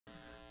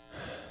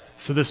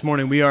So this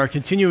morning we are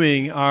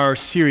continuing our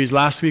series.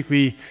 Last week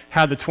we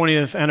had the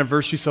 20th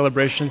anniversary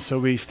celebration, so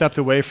we stepped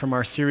away from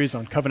our series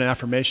on covenant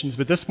affirmations,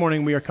 but this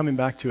morning we are coming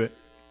back to it.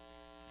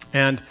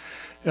 And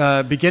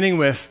beginning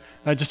with,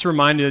 just a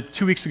reminder,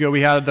 2 weeks ago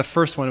we had the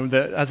first one,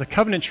 that as a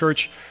covenant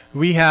church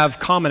we have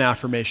common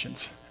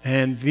affirmations.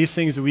 And these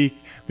things we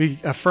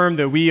affirm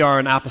that we are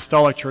an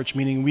apostolic church,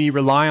 meaning we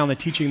rely on the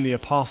teaching of the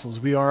apostles.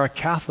 We are a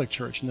Catholic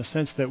church in the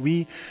sense that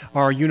we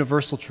are a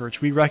universal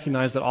church. We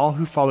recognize that all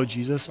who follow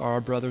Jesus are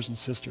our brothers and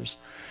sisters.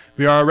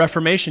 We are a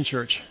Reformation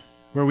church,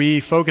 where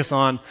we focus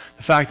on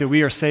the fact that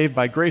we are saved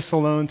by grace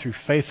alone, through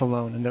faith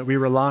alone, and that we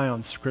rely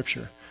on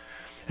Scripture.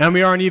 And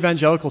we are an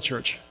evangelical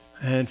church,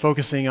 and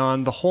focusing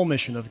on the whole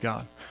mission of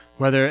God,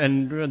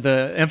 and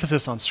the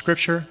emphasis on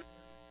Scripture,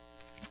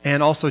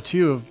 and also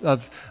too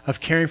of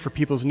caring for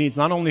people's needs,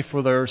 not only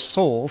for their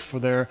soul, for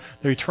their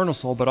eternal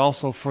soul, but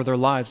also for their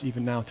lives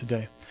even now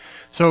today.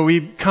 So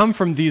we come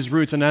from these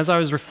roots, and as I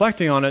was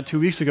reflecting on it 2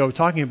 weeks ago,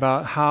 talking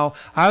about how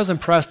I was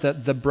impressed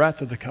at the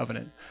breadth of the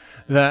covenant.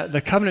 That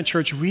the covenant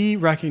church, we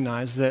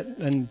recognize that,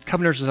 and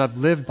covenanters have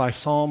lived by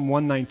Psalm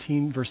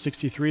 119, verse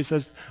 63, it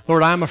says,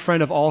 "Lord, I am a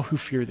friend of all who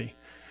fear thee."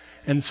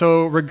 And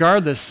so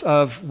regardless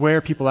of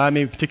where people are,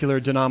 maybe a particular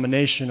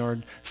denomination or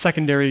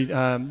secondary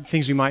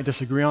things we might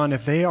disagree on,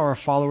 if they are a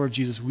follower of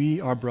Jesus,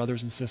 we are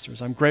brothers and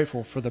sisters. I'm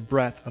grateful for the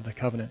breadth of the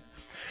covenant.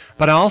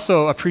 But I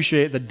also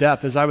appreciate the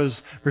depth as I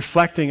was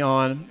reflecting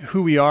on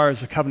who we are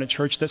as a covenant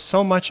church, that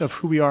so much of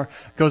who we are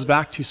goes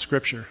back to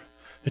Scripture.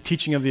 The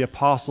teaching of the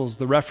apostles,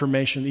 the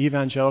Reformation, the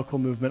evangelical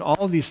movement,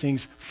 all of these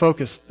things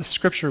focus,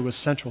 Scripture was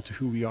central to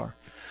who we are.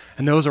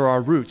 And those are our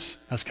roots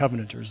as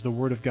covenanters, the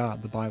Word of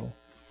God, the Bible.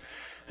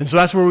 And so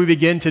that's where we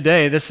begin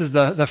today. This is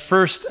the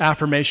first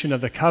affirmation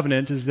of the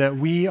covenant, is that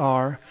we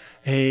affirm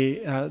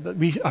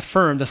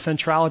the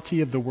centrality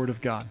of the Word of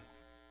God.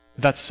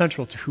 That's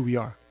central to who we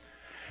are.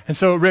 And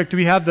so, Rick, do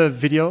we have the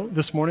video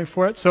this morning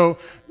for it? So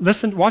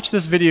watch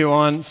this video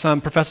on some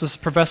Professor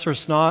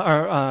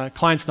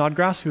Klein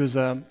Snodgrass, who is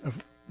a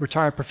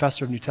retired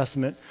professor of New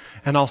Testament,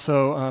 and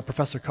also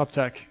Professor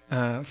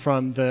Koptek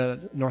from the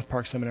North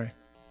Park Seminary.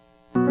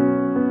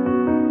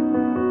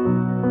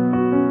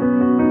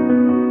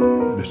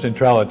 The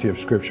centrality of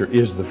Scripture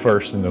is the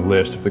first in the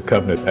list of the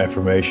covenant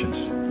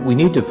affirmations. We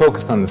need to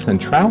focus on the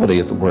centrality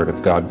of the Word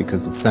of God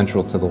because it's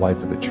central to the life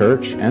of the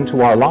church and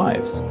to our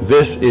lives.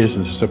 This is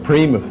the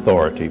supreme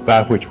authority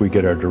by which we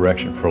get our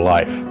direction for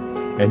life.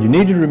 And you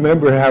need to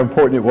remember how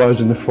important it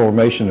was in the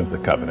formation of the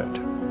covenant.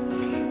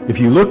 If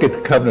you look at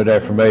the covenant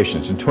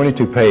affirmations in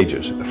 22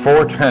 pages,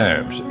 4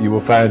 times you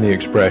will find the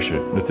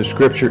expression that the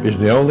Scripture is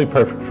the only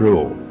perfect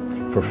rule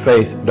for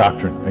faith,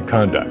 doctrine, and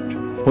conduct.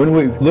 When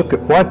we look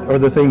at what are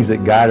the things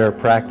that guide our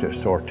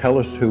practice or tell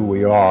us who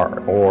we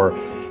are or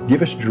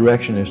give us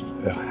direction as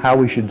to how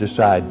we should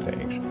decide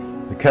things,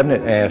 the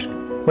covenant asks,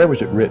 where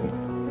was it written?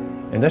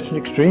 And that's an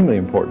extremely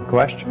important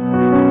question.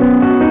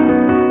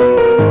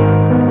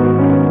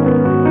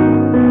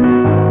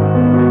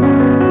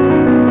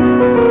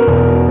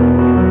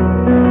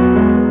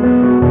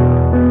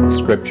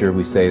 Scripture,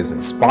 we say, is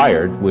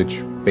inspired,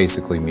 which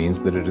basically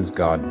means that it is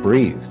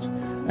God-breathed.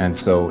 And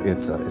so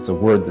it's a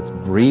word that's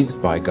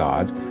breathed by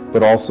God,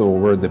 but also a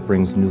word that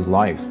brings new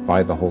life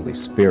by the Holy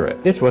Spirit.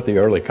 It's what the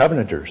early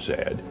covenanters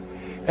said,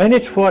 and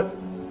it's what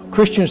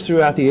Christians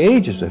throughout the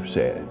ages have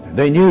said.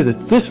 They knew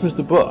that this was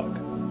the book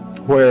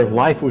where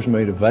life was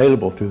made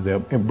available to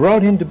them and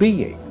brought into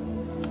being.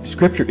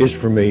 Scripture is,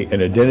 for me,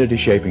 an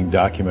identity-shaping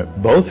document,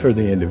 both for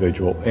the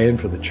individual and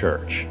for the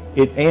church.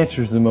 It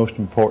answers the most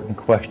important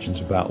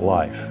questions about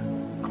life.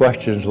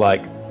 Questions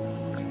like,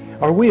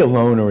 are we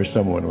alone or is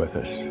someone with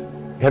us?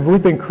 Have we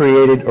been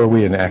created or are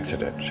we an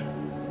accident?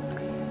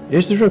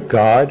 Is there a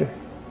God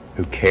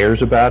who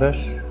cares about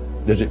us?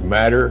 Does it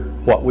matter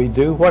what we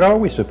do? What are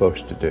we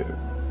supposed to do?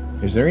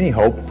 Is there any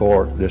hope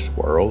for this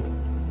world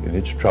in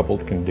its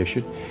troubled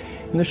condition?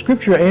 And the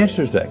Scripture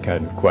answers that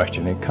kind of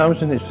question. It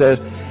comes and it says,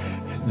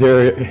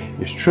 there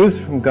is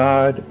truth from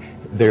God,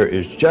 there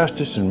is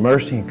justice and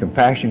mercy and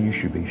compassion you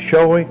should be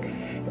showing,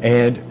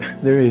 and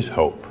there is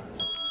hope.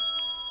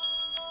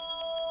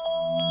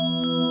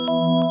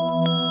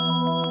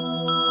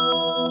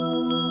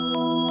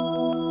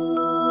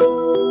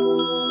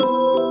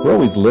 We're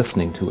always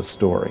listening to a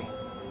story,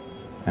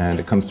 and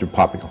it comes through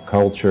popular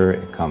culture,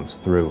 it comes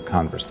through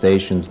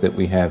conversations that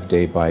we have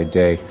day by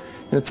day,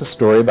 and it's a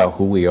story about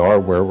who we are,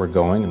 where we're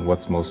going, and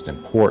what's most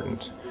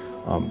important.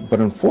 But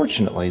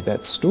unfortunately,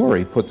 that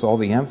story puts all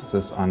the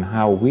emphasis on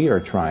how we are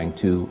trying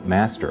to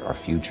master our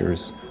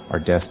futures, our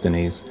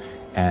destinies,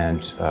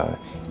 and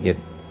it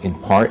in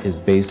part is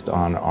based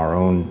on our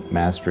own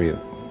mastery of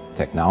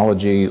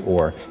technology,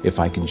 or if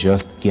I can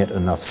just get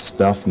enough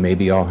stuff,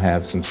 maybe I'll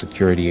have some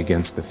security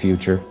against the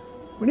future.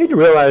 We need to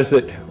realize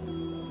that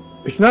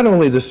it's not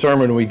only the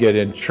sermon we get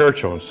in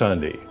church on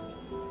Sunday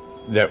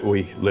that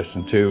we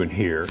listen to and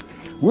hear.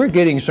 We're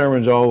getting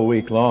sermons all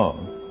week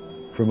long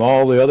from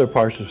all the other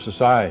parts of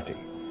society.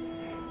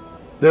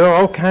 There are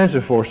all kinds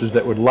of forces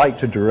that would like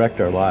to direct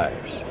our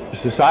lives.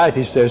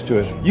 Society says to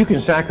us, you can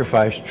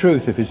sacrifice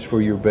truth if it's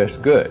for your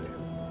best good.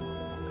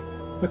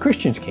 But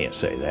Christians can't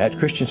say that.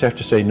 Christians have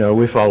to say, no,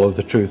 we follow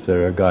the truth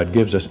that our God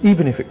gives us,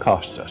 even if it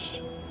costs us.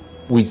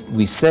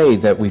 We say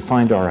that we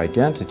find our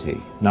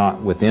identity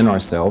not within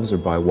ourselves or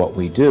by what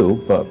we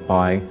do, but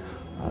by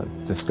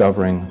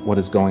discovering what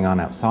is going on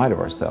outside of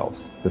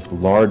ourselves, this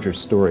larger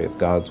story of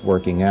God's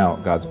working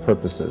out, God's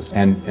purposes,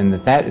 and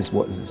that is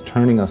what is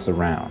turning us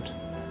around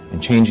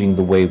and changing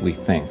the way we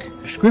think.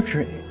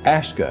 Scripture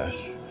asks us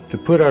to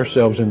put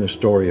ourselves in the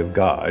story of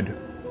God,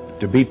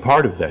 to be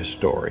part of that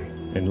story,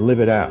 and live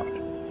it out.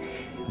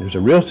 There's a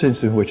real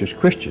sense in which, as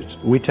Christians,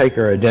 we take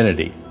our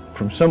identity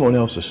from someone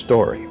else's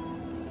story,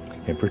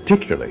 and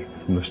particularly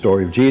from the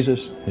story of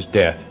Jesus, his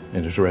death,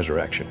 and his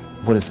resurrection.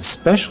 What is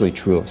especially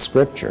true of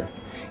Scripture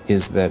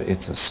is that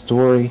it's a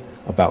story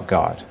about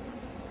God,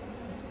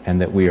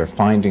 and that we are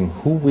finding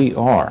who we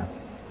are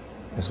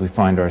as we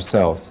find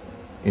ourselves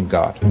in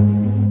God.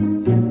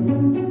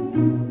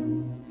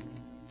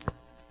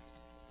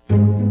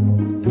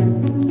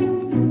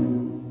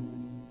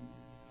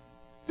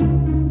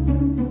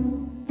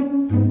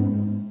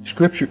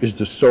 Scripture is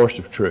the source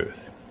of truth.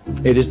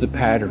 It is the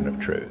pattern of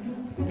truth,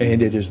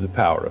 and it is the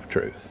power of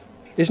truth.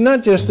 It's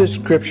not just that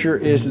Scripture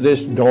is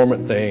this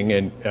dormant thing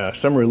and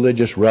some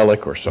religious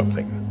relic or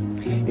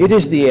something. It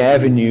is the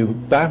avenue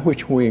by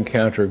which we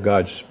encounter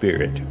God's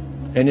Spirit.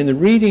 And in the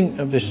reading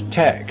of this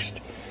text,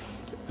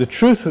 the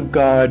truth of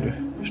God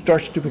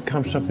starts to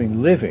become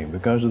something living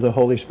because of the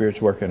Holy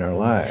Spirit's work in our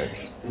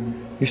lives.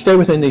 You stay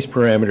within these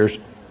parameters,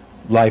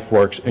 life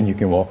works, and you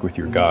can walk with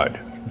your God.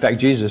 In fact,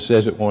 Jesus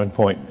says at one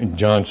point in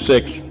John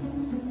 6,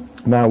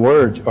 "My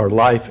words are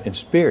life and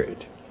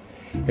spirit."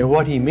 And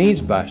what he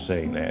means by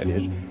saying that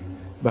is,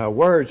 my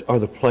words are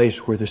the place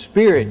where the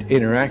Spirit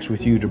interacts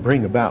with you to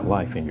bring about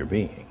life in your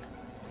being.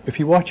 If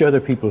you watch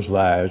other people's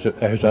lives,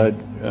 as I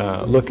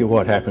look at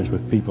what happens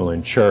with people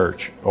in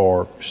church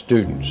or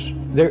students,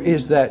 there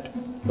is that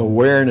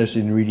awareness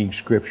in reading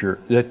Scripture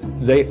that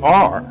they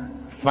are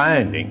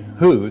finding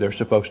who they're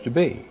supposed to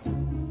be.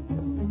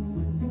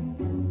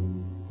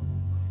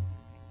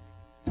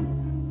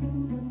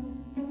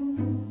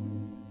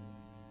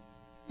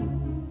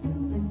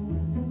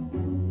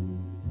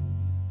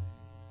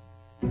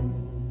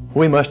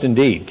 We must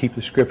indeed keep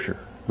the Scripture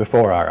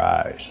before our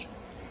eyes.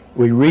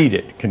 We read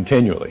it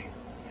continually,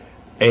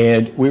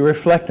 and we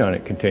reflect on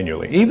it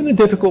continually. Even the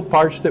difficult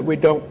parts that we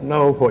don't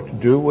know what to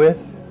do with,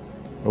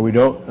 or we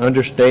don't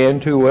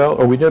understand too well,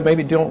 or we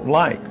maybe don't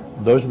like,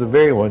 those are the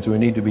very ones we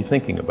need to be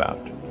thinking about.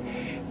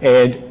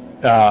 And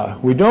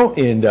we don't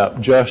end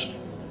up just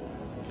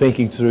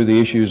thinking through the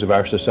issues of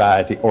our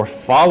society or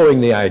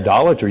following the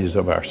idolatries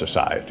of our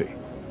society,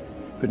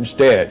 but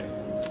instead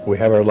we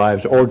have our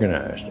lives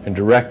organized and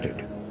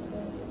directed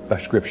by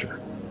Scripture.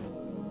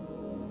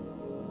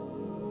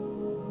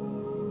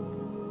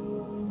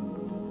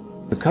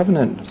 The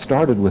covenant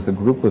started with a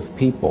group of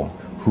people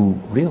who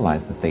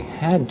realized that they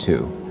had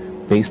to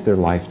base their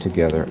life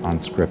together on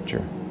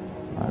Scripture.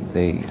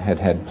 They had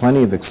had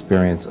plenty of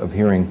experience of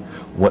hearing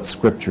what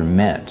Scripture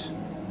meant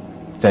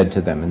fed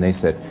to them, and they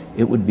said,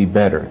 it would be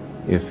better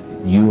if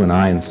you and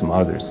I and some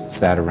others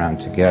sat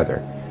around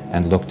together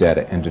and looked at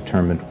it and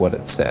determined what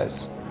it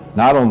says.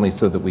 Not only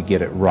so that we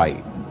get it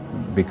right,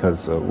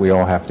 because we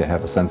all have to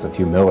have a sense of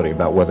humility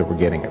about whether we're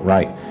getting it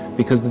right,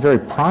 because the very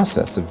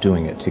process of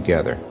doing it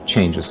together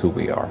changes who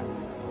we are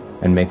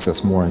and makes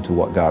us more into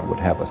what God would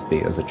have us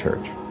be as a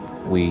church.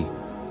 We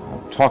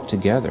talk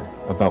together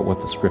about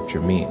what the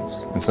Scripture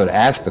means. And so to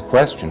ask the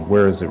question,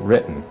 where is it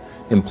written,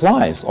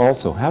 implies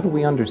also how do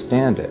we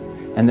understand it,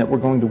 and that we're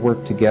going to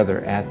work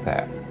together at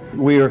that.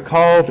 We are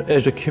called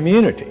as a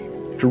community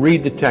to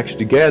read the text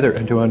together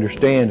and to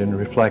understand and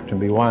reflect and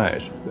be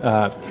wise.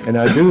 And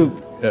I do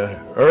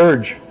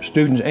urge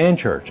students and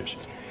churches,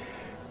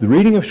 the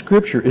reading of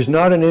Scripture is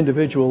not an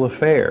individual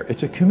affair,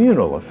 it's a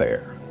communal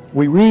affair.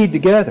 We read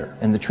together.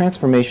 And the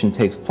transformation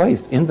takes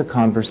place in the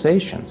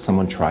conversation.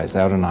 Someone tries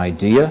out an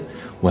idea.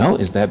 Well,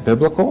 is that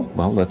biblical?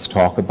 Well, let's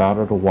talk about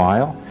it a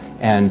while.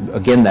 And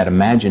again, that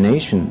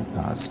imagination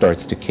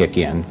starts to kick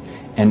in,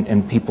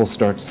 and people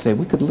start to say,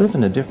 we could live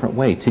in a different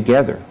way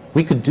together.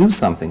 We could do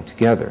something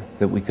together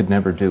that we could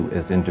never do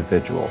as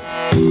individuals.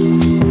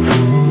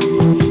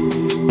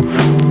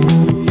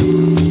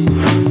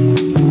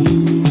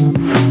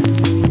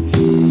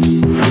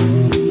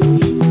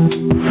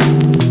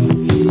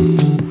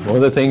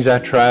 One of the things I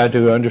try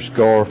to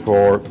underscore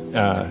for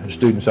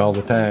students all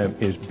the time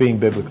is being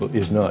biblical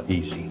is not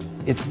easy.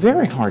 It's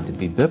very hard to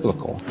be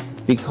biblical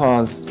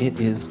because it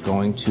is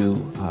going to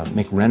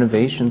make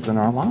renovations in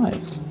our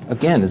lives,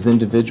 again, as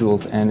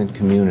individuals and in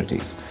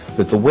communities.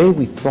 That the way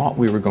we thought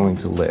we were going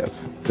to live,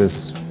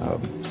 this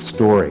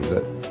story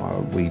that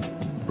we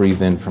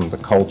breathe in from the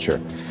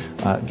culture,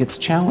 gets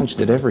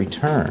challenged at every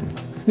turn.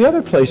 The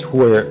other place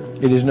where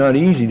it is not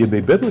easy to be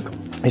biblical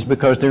is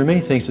because there are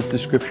many things that the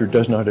Scripture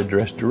does not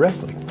address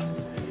directly.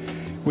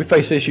 We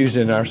face issues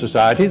in our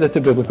society that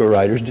the biblical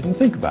writers didn't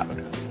think about.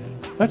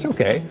 That's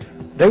okay.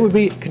 They would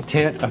be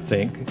content, I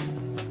think,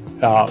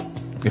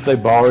 if they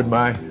borrowed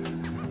my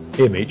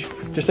image,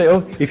 to say,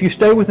 oh, if you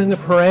stay within the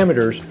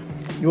parameters,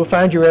 you will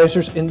find your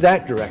answers in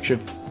that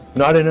direction,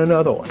 not in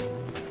another one.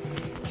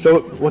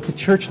 So what the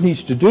church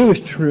needs to do is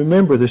to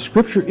remember the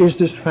Scripture is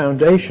this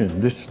foundation,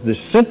 this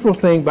central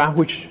thing by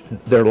which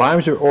their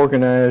lives are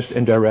organized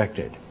and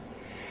directed.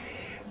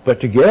 But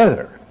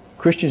together,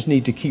 Christians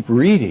need to keep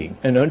reading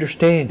and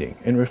understanding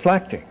and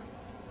reflecting.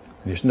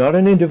 And it's not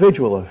an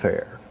individual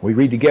affair. We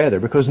read together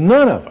because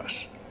none of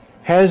us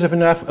has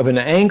enough of an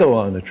angle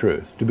on the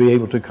truth to be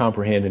able to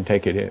comprehend and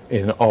take it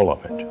in all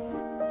of it.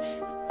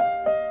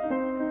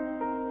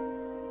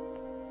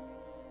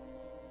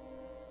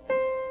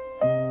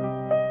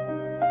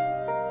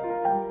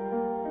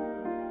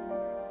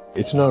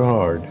 It's not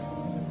hard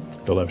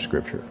to love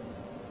Scripture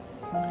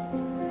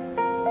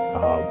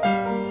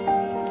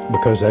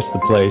because that's the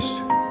place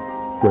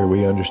where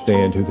we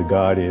understand who the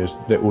God is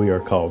that we are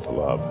called to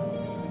love.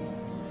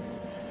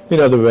 You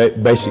know, the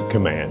basic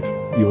command,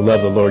 you will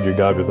love the Lord your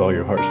God with all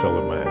your heart, soul,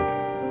 and mind.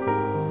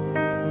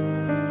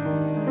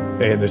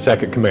 And the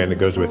second command that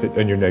goes with it,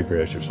 and your neighbor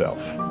as yourself.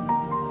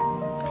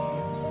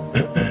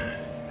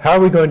 How are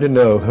we going to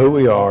know who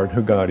we are and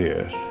who God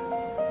is,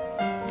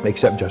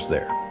 except just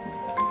there?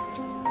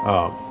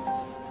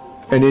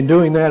 And in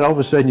doing that, all of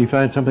a sudden you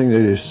find something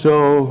that is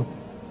so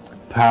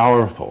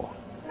powerful,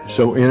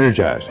 so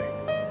energizing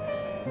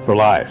for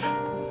life,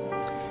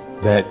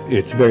 that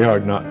it's very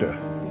hard not to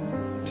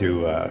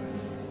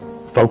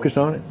focus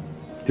on it,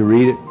 to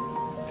read it,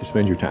 to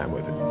spend your time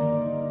with it.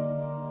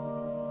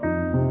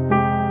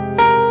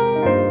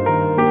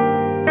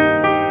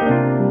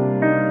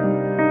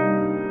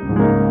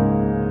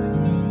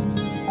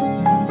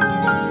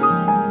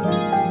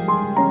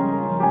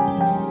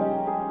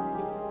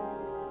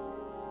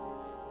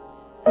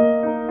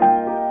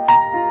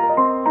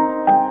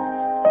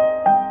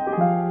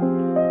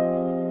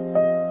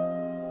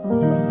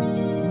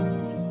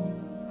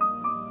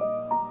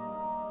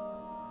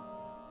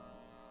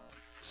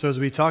 So as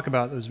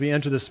we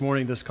enter this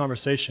morning, this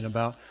conversation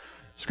about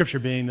Scripture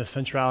being the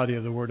centrality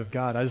of the Word of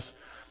God, I was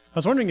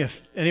wondering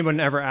if anyone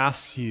ever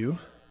asks you,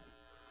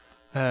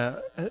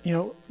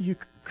 you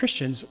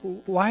Christians,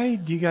 why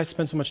do you guys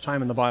spend so much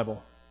time in the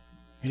Bible?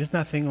 I mean, isn't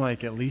that thing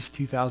like at least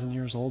 2,000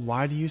 years old?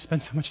 Why do you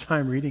spend so much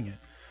time reading it?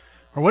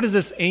 Or what does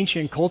this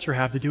ancient culture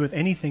have to do with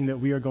anything that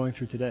we are going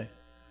through today?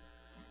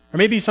 Or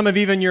maybe some of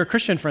even your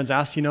Christian friends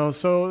ask,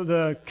 so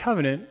the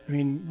covenant, I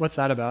mean, what's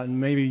that about? And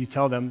maybe you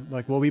tell them,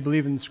 like, well, we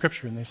believe in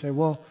Scripture. And they say,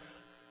 well,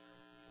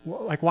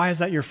 why is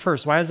that your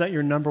first? Why is that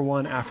your number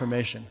one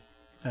affirmation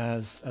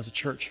as a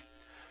church?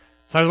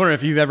 So I was wondering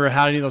if you've ever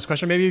had any of those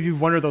questions. Maybe if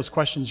you've wondered those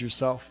questions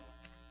yourself.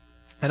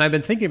 And I've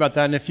been thinking about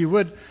that. And if you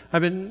would,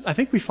 I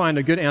think we find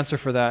a good answer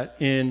for that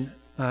in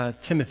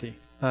Timothy.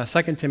 2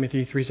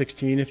 Timothy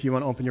 3:16, if you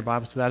want to open your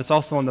Bibles to that. It's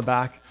also on the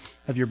back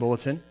of your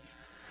bulletin.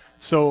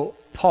 So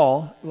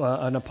Paul,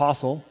 an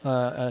apostle,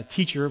 a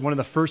teacher, one of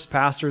the first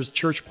pastors,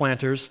 church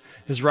planters,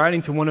 is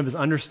writing to one of his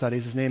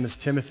understudies. His name is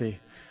Timothy.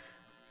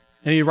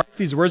 And he writes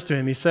these words to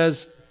him. He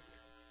says,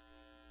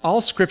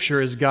 all Scripture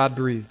is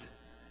God-breathed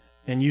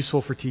and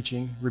useful for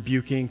teaching,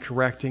 rebuking,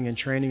 correcting, and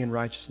training in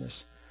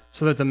righteousness,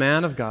 so that the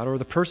man of God or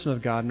the person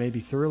of God may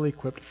be thoroughly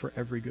equipped for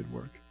every good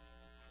work.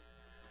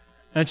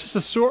 And it's just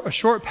a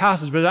short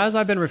passage, but as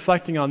I've been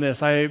reflecting on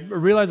this, I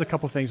realized a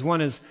couple things.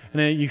 One is,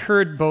 and you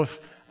heard both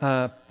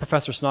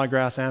Professor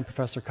Snodgrass and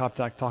Professor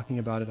Koptak talking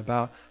about it,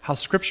 about how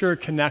Scripture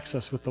connects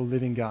us with the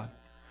living God.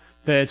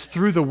 That it's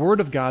through the Word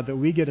of God that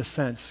we get a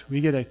sense,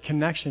 we get a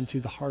connection to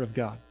the heart of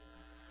God.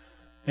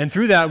 And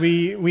through that,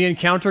 we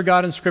encounter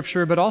God in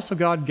Scripture, but also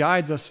God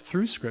guides us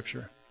through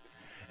Scripture.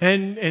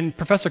 And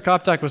Professor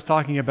Koptak was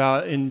talking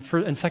about in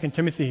 2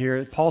 Timothy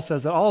here, Paul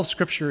says that all of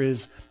Scripture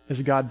is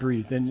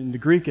God-breathed. And in the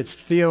Greek, it's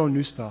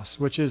theopneustos,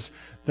 which is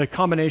the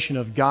combination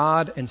of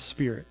God and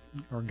Spirit,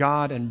 or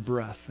God and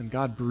breath, and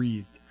God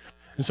breathed.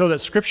 And so that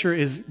Scripture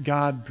is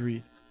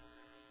God-breathed.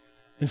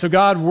 And so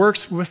God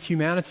works with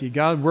humanity.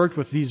 God worked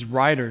with these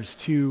writers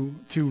to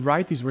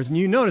write these words. And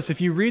you notice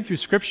if you read through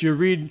Scripture, you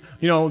read,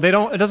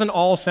 it doesn't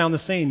all sound the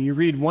same. You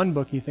read one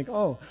book and you think,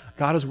 oh,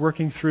 God is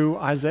working through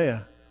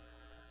Isaiah.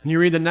 And you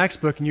read the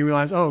next book and you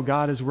realize, oh,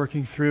 God is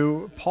working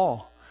through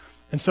Paul.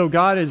 And so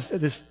God is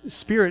this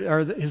Spirit,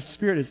 or His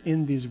Spirit is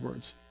in these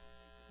words.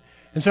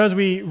 And so as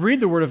we read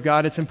the Word of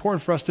God, it's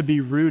important for us to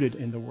be rooted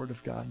in the Word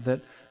of God,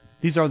 that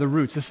these are the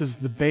roots. This is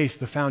the base,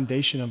 the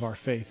foundation of our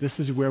faith. This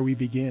is where we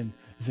begin,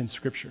 is in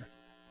Scripture.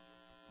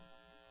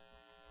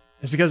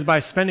 It's because by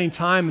spending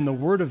time in the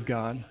Word of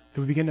God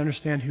that we begin to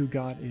understand who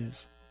God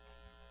is.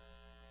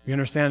 We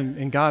understand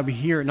in God,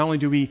 not only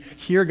do we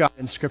hear God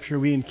in Scripture,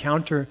 we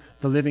encounter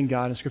the living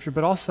God in Scripture,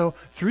 but also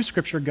through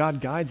Scripture,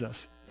 God guides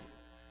us.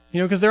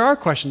 Because there are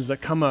questions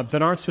that come up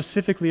that aren't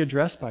specifically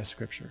addressed by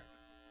Scripture.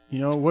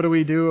 What do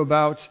we do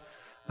about,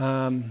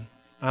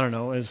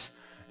 is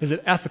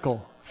it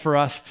ethical for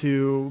us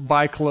to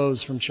buy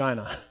clothes from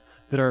China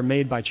that are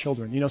made by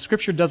children?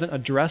 Scripture doesn't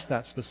address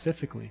that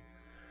specifically,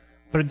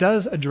 but it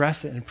does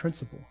address it in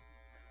principle.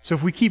 So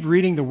if we keep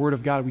reading the Word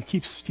of God, we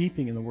keep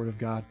steeping in the Word of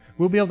God,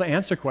 we'll be able to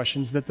answer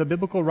questions that the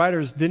biblical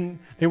writers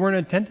weren't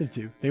attentive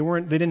to. They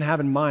didn't have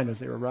in mind as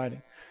they were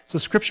writing. So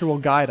Scripture will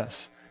guide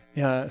us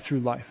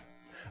through life.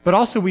 But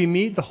also we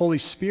meet the Holy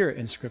Spirit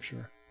in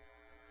Scripture.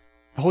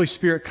 The Holy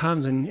Spirit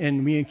comes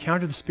and we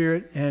encounter the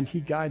Spirit and He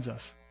guides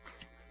us,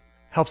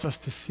 helps us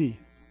to see,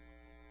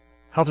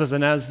 helps us,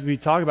 and as we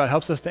talk about,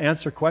 helps us to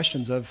answer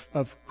questions of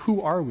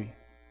who are we?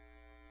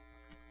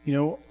 You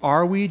know,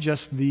 are we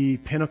just the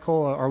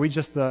pinnacle? Are we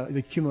just the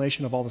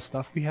accumulation of all the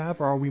stuff we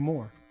have, or are we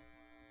more?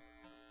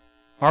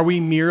 Are we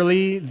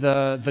merely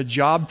the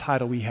job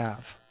title we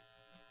have,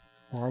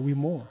 or are we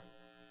more?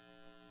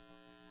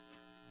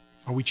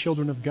 Are we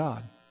children of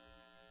God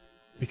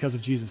because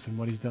of Jesus and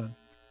what He's done?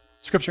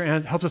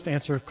 Scripture helps us to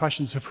answer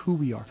questions of who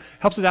we are.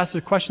 Helps us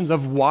answer questions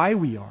of why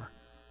we are.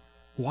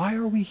 Why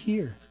are we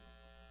here?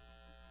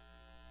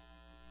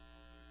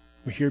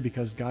 We're here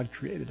because God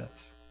created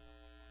us.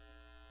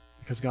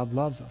 Because God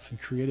loves us and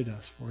created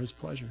us for His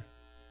pleasure.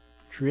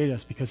 Created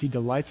us because He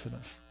delights in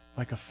us,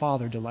 like a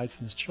father delights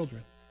in his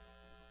children.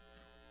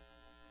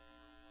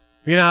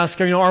 We're going to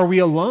ask, are we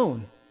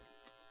alone?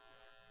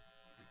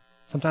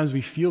 Sometimes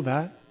we feel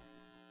that.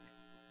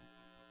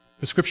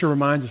 But Scripture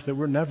reminds us that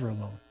we're never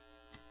alone.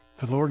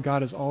 The Lord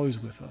God is always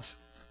with us,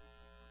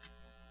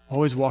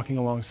 always walking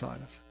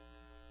alongside us,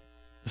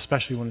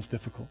 especially when it's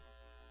difficult.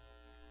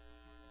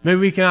 Maybe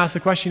we can ask the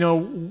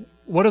question,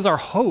 what is our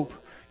hope?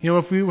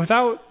 If we,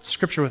 without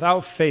Scripture,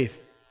 without faith,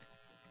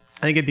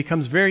 I think it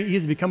becomes very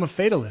easy to become a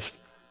fatalist.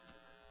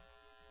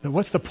 But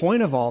what's the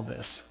point of all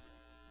this?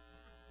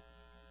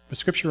 But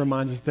Scripture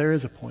reminds us there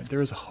is a point,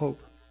 there is a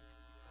hope.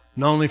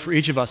 Not only for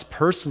each of us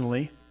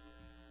personally,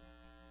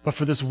 but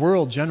for this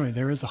world generally,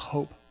 there is a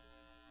hope.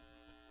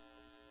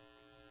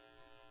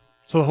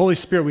 So the Holy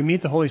Spirit, we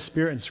meet the Holy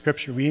Spirit in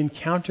Scripture. We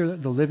encounter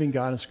the living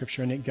God in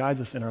Scripture, and it guides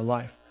us in our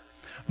life.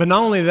 But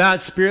not only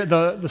that,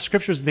 the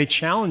Scriptures, they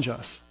challenge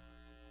us.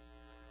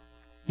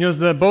 As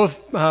both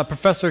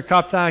Professor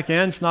Koptak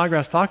and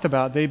Snodgrass talked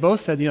about, they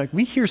both said,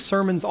 we hear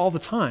sermons all the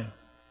time.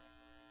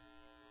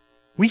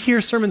 We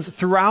hear sermons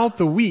throughout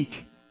the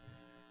week.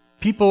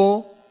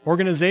 People,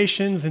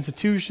 organizations,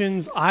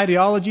 institutions,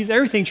 ideologies,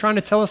 everything trying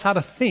to tell us how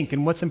to think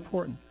and what's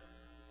important.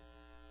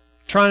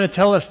 Trying to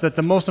tell us that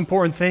the most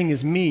important thing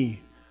is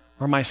me,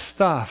 or my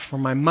stuff, or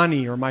my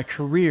money, or my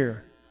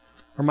career,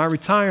 or my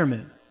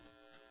retirement.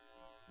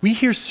 We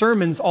hear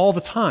sermons all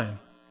the time.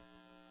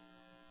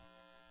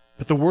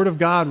 But the Word of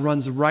God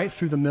runs right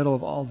through the middle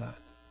of all that.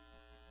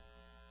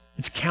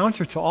 It's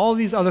counter to all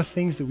these other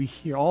things that we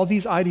hear, all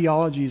these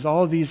ideologies,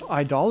 all these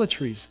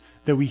idolatries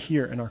that we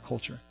hear in our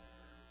culture.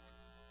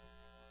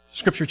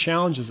 Scripture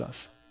challenges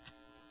us.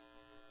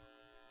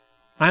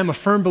 I am a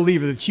firm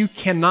believer that you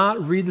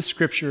cannot read the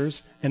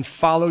Scriptures and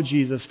follow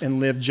Jesus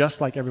and live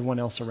just like everyone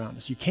else around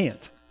us. You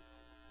can't.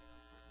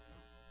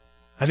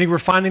 I think we're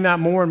finding that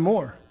more and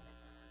more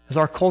as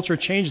our culture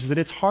changes, that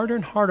it's harder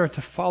and harder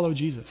to follow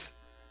Jesus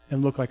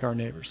and look like our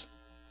neighbors.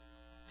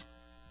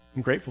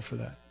 I'm grateful for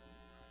that.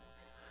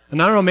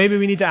 And I don't know, maybe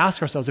we need to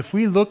ask ourselves, if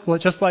we look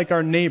just like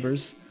our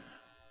neighbors,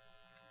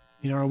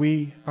 are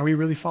we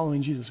really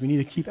following Jesus? We need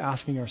to keep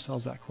asking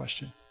ourselves that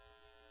question.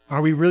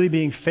 Are we really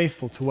being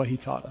faithful to what He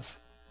taught us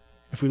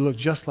if we look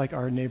just like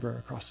our neighbor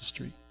across the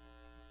street?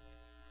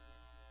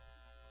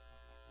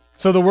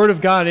 So the Word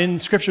of God, in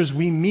Scriptures,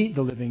 we meet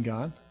the living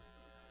God.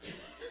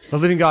 The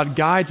living God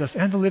guides us,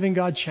 and the living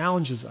God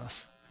challenges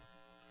us.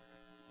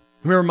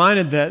 We're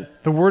reminded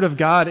that the Word of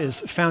God is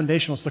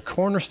foundational. It's the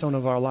cornerstone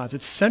of our lives.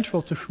 It's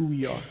central to who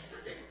we are.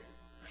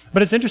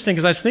 But it's interesting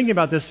because I was thinking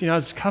about this,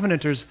 as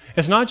Covenanters,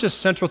 it's not just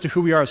central to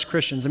who we are as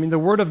Christians. The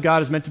Word of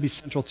God is meant to be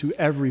central to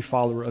every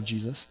follower of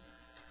Jesus.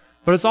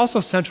 But it's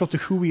also central to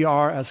who we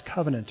are as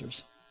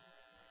Covenanters.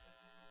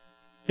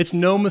 It's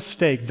no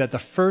mistake that the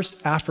first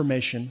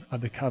affirmation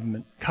of the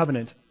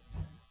covenant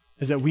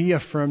is that we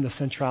affirm the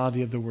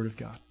centrality of the Word of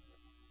God.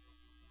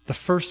 The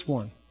first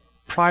one,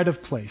 pride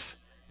of place,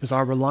 is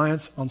our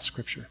reliance on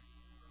Scripture.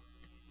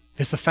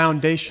 It's the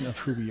foundation of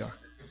who we are.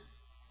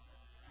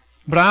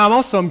 But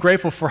I'm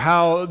grateful for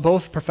how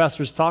both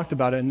professors talked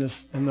about it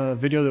in the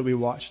video that we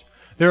watched.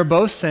 They were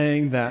both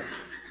saying that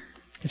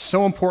it's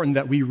so important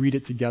that we read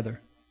it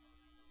together.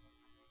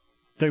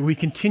 That we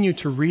continue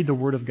to read the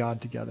Word of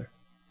God together.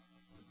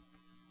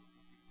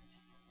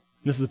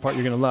 This is the part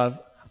you're going to love.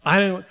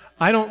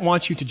 I don't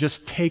want you to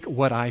just take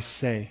what I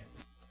say.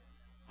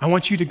 I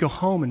want you to go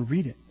home and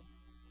read it.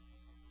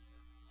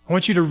 I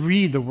want you to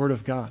read the Word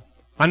of God.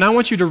 And I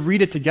want you to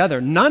read it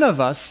together. None of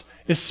us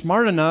is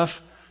smart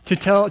enough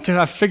to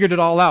have figured it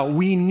all out.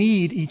 We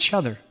need each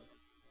other.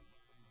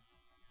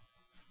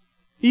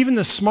 Even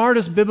the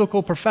smartest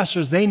biblical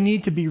professors, they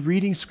need to be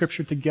reading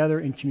Scripture together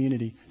in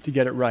community to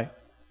get it right.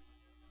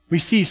 We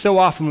see so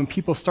often when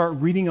people start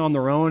reading on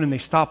their own and they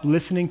stop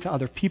listening to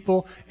other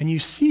people, and you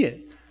see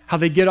it, how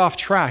they get off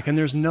track and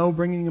there's no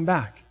bringing them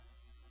back.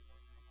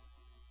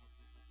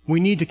 We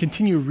need to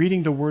continue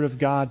reading the Word of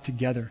God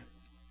together.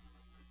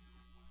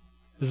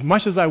 As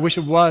much as I wish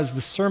it was,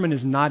 the sermon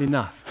is not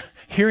enough.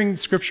 Hearing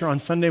Scripture on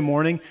Sunday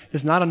morning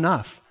is not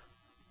enough.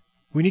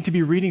 We need to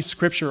be reading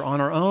Scripture on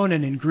our own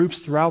and in groups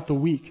throughout the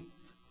week.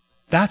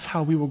 That's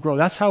how we will grow.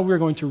 That's how we're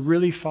going to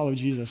really follow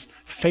Jesus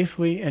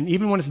faithfully, and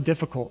even when it's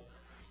difficult.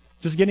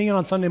 Just getting it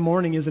on Sunday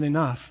morning isn't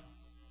enough.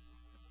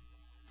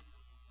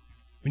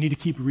 We need to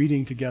keep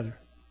reading together.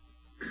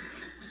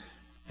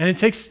 And it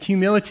takes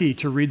humility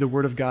to read the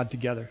Word of God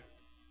together.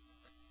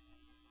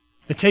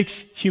 It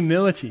takes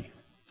humility.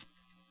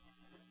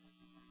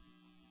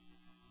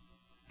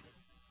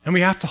 And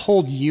we have to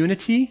hold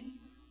unity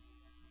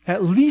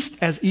at least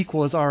as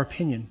equal as our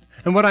opinion.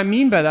 And what I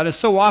mean by that is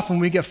so often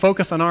we get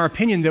focused on our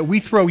opinion that we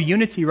throw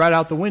unity right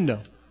out the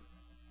window.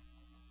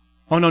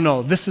 Oh,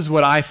 no, this is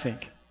what I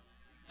think.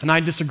 And I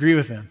disagree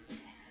with them.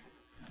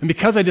 And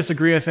because I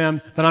disagree with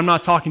them, then I'm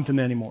not talking to them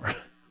anymore.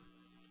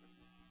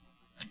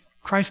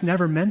 Christ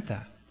never meant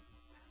that.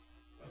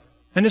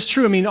 And it's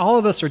true, all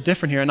of us are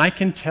different here. And I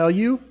can tell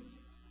you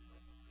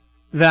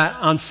that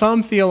on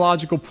some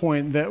theological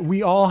point that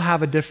we all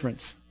have a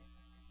difference.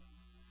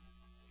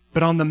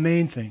 But on the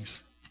main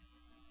things,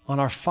 on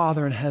our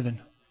Father in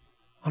heaven,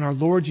 on our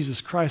Lord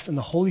Jesus Christ and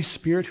the Holy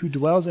Spirit who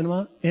dwells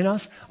in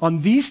us,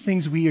 on these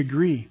things we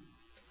agree.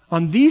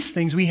 On these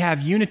things we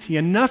have unity,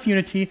 enough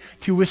unity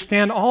to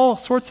withstand all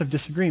sorts of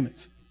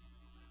disagreements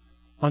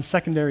on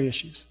secondary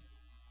issues.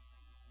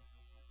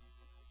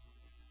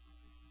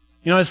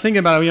 I was thinking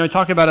about it, I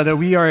talk about it that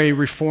we are a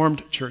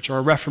Reformed church or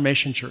a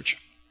Reformation church.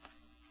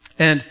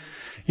 And,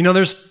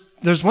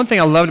 there's one thing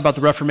I loved about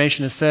the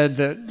Reformation. It said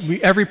that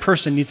every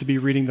person needs to be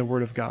reading the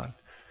Word of God.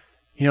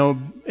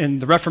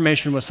 And the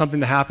Reformation was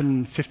something that happened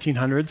in the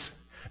 1500s.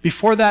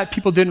 Before that,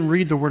 people didn't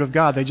read the Word of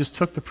God. They just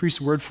took the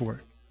priest's word for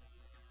it.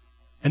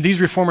 And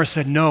these reformers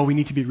said, no, we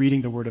need to be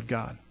reading the Word of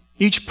God.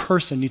 Each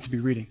person needs to be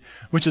reading,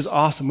 which is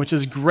awesome, which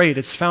is great.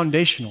 It's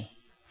foundational.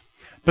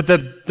 But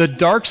the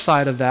dark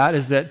side of that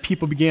is that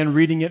people began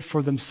reading it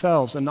for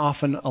themselves and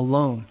often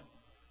alone.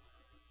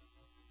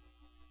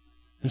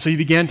 And so you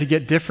began to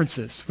get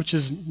differences, which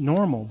is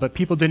normal, but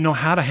people didn't know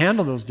how to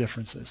handle those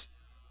differences.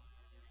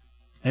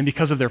 And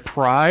because of their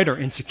pride or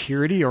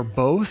insecurity or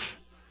both,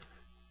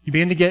 you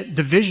began to get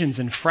divisions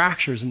and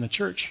fractures in the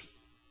church.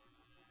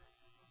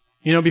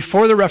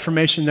 Before the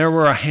Reformation, there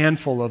were a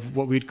handful of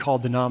what we'd call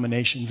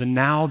denominations, and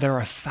now there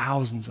are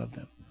thousands of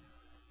them.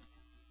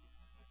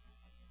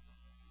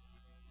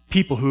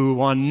 People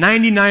who on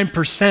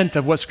 99%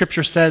 of what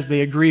Scripture says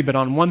they agree, but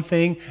on one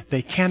thing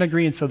they can't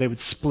agree, and so they would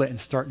split and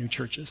start new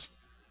churches.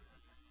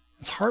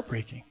 It's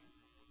heartbreaking.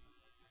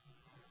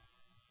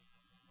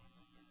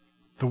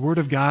 The Word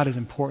of God is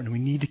important. We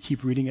need to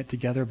keep reading it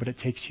together, but it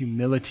takes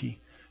humility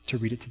to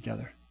read it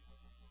together.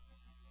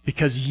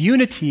 Because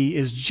unity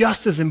is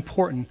just as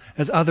important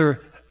as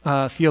other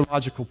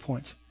theological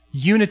points.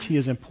 Unity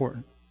is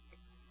important.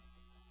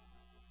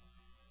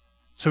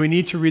 So we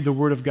need to read the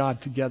Word of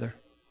God together.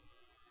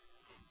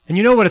 And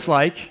you know what it's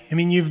like.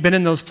 You've been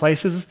in those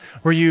places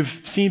where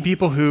you've seen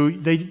people who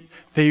they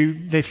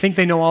think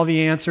they know all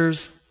the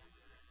answers,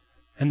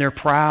 and they're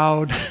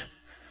proud,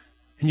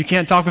 and you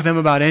can't talk with them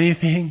about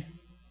anything.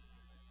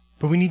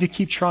 But we need to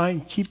keep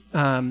trying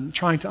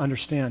to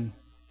understand,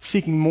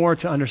 seeking more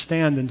to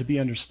understand than to be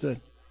understood.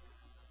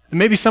 And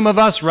maybe some of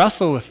us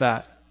wrestle with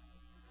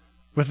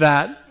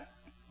that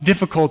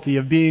difficulty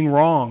of being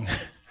wrong.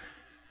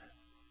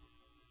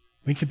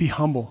 We need to be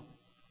humble,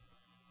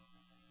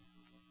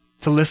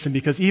 to listen,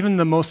 because even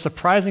the most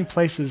surprising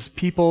places,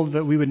 people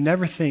that we would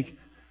never think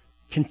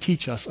can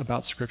teach us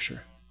about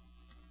Scripture.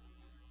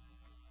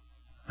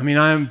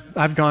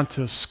 I've gone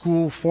to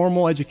school,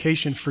 formal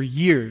education for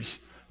years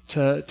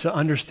to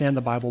understand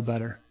the Bible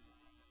better.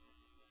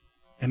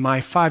 And my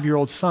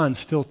 5-year-old son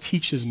still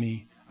teaches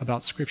me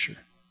about Scripture.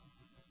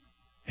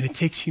 And it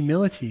takes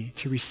humility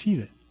to receive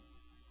it.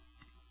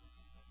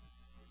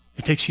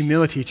 It takes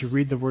humility to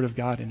read the Word of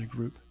God in a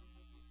group.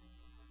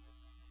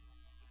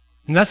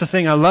 And that's the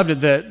thing, I loved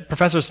it, that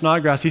Professor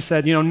Snodgrass, he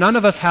said, none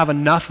of us have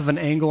enough of an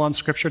angle on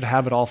Scripture to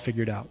have it all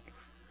figured out.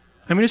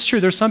 It's true,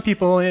 there's some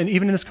people, and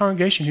even in this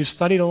congregation, who've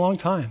studied a long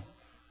time.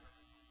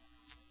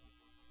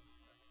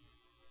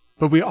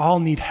 But we all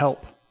need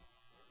help.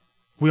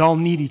 We all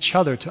need each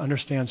other to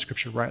understand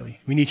Scripture rightly.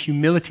 We need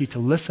humility to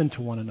listen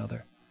to one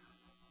another,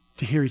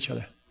 to hear each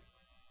other.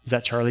 Is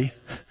that Charlie?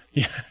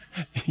 Yeah,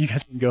 you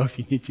guys can go if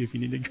you need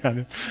to grab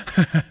him.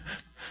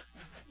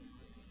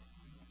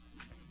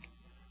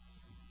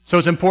 So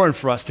it's important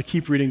for us to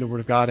keep reading the Word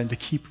of God and to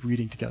keep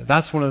reading together.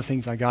 That's one of the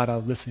things I got out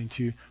of listening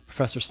to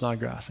Professor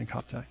Snodgrass in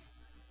Coptech.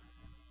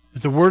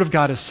 The Word of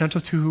God is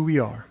central to who we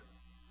are.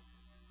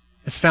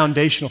 It's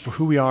foundational for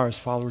who we are as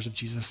followers of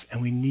Jesus,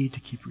 and we need to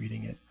keep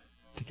reading it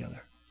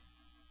together.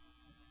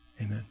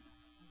 Amen.